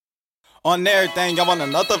On everything, y'all want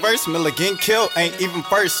another verse? Milligan killed, ain't even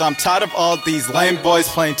first. I'm tired of all these lame boys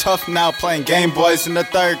playing tough now, playing Game Boys in the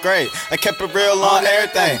 3rd grade. I kept it real on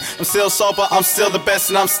everything. I'm still sober, I'm still the best,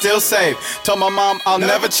 and I'm still safe. Told my mom I'll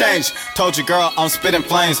never change. Told you girl, I'm spitting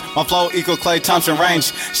flames. My flow equal Klay Thompson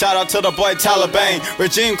range. Shout out to the boy Taliban.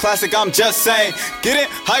 Regime classic, I'm just saying. Getting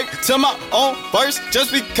hyped to my own verse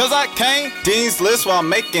just because I came. Dean's list while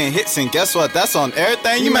making hits, and guess what? That's on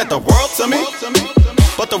everything. You meant the world to me.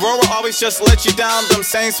 But the world will always just let you down. Them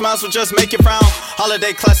same smiles will just make you frown.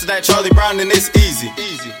 Holiday classic that Charlie Brown, and it's easy.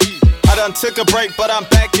 I done took a break, but I'm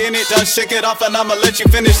back in it. Done shook it off, and I'ma let you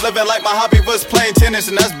finish. Living like my hobby was playing tennis,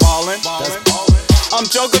 and that's ballin'. I'm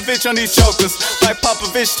Djokovic on these jokers. Like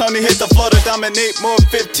Popovich, Tony hit the floor to dominate. More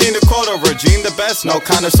 15 a quarter. Regime the best, no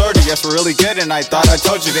kind of sorta. Yes, we're really good, and I thought I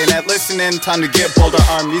told you. They not listening, time to get bolder.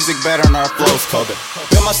 Our music better and our flows colder.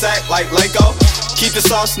 Build my sack like Lego. Keep the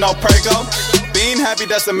sauce, no prego. Being happy,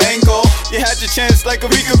 that's the main goal. You had your chance like a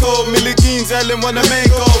week ago. Milligan's Ellen when the main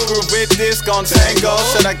goal. Group with this, gon' tango.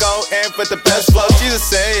 Should I go in with the best flow? Jesus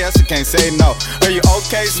say yes, I can't say no. Are you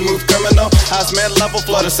okay, smooth criminal? House man level,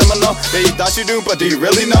 flood a seminal. Yeah, you thought you do, but do you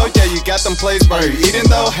really know? Yeah, you got them plays, but are you eating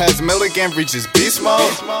though? Has Milligan reaches beast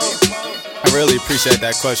mode? I really appreciate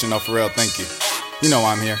that question though, for real, thank you. You know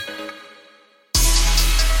why I'm here.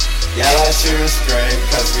 Yeah, last year was great,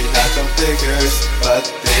 cause we had them figures. But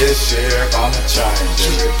this year, I'ma try and do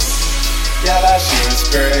it. Yeah, last year was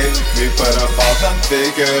great, we put up all them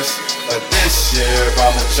figures. But this year,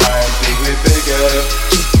 I'ma try and do it bigger.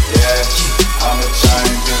 Yeah, I'ma try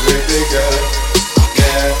and do it bigger.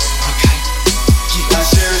 Yeah,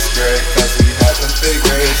 last year was great, cause we had them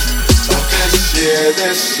figures. But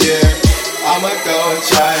this year, I'ma go and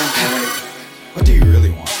try and do it. What do you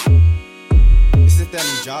really want? Is it that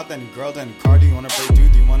new job, that new girl, that new car? Do you wanna break through?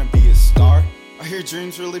 Do you wanna be a star? Are your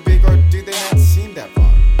dreams really big, or do they not seem that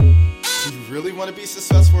far? Do you really wanna be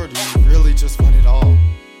successful, or do you really just want it all?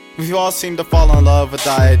 We all seem to fall in love with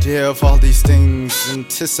the idea of all these things,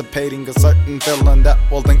 anticipating a certain feeling that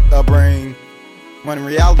we'll think they'll bring. When in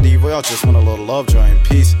reality, we all just want a little love, joy, and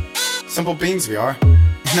peace. Simple beings we are,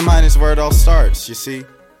 and the mind is where it all starts, you see.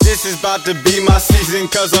 This is about to be my season,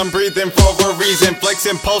 cause I'm breathing for a reason.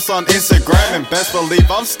 Flexing posts on Instagram, and best believe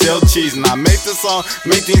I'm still cheesing. I make the song,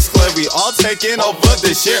 make things clear, we all taking over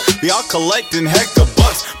this year. We all collecting heck of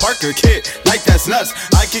bucks. Parker kid, like that's nuts.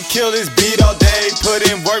 I could kill this beat all day, put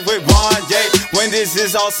in work with Wonya. When this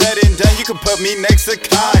is all said and done, you can put me next to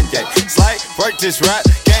Kanye. Slight work this rap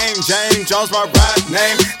game, James Jones my rap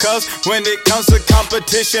name. Cause when it comes to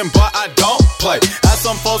competition, but I don't play. As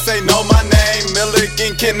some folks say know my name,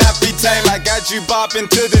 Milligan cannot be tamed. I got you bopping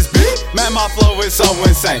to this beat, man my flow is so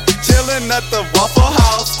insane. Chillin' at the Waffle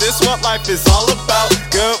House, this what life is all about.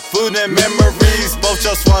 Good food and memories, both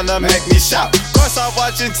just wanna make me shout. Of course I'm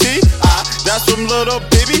watching T.I., that's from little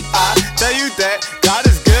baby. I tell you that God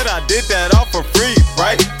is good, I did that all for free,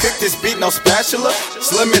 right? Cook this beat, no spatula,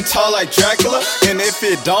 slim and tall like Dracula. And if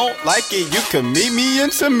you don't like it, you can meet me in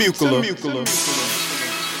Temecula.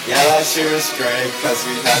 Yeah, last year was great, cause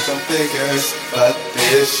we had them figures. But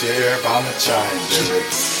this year, I'ma try and do it.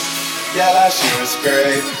 Yeah, last year was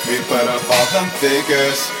great, we put up all them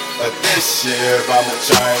figures. But this year, I'ma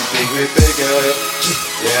try and do it bigger.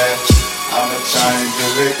 Yeah, I'ma try and do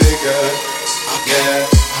it bigger. Yeah,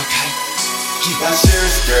 last year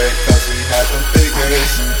was great, cause we had them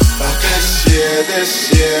figures. But this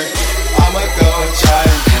year, I'ma go and try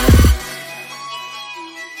and do it.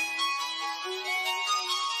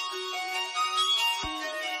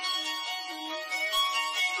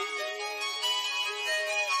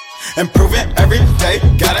 Improving every day,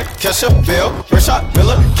 gotta catch a bill. Rashad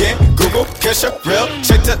Milligan, Google, catch a real.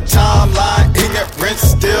 Check the timeline, ignorant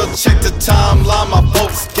still. Check the timeline, my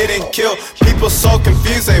folks getting killed. People so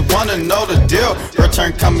confused, they wanna know the deal.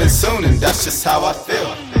 Return coming soon, and that's just how I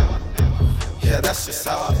feel. Yeah, that's just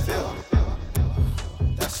how I feel.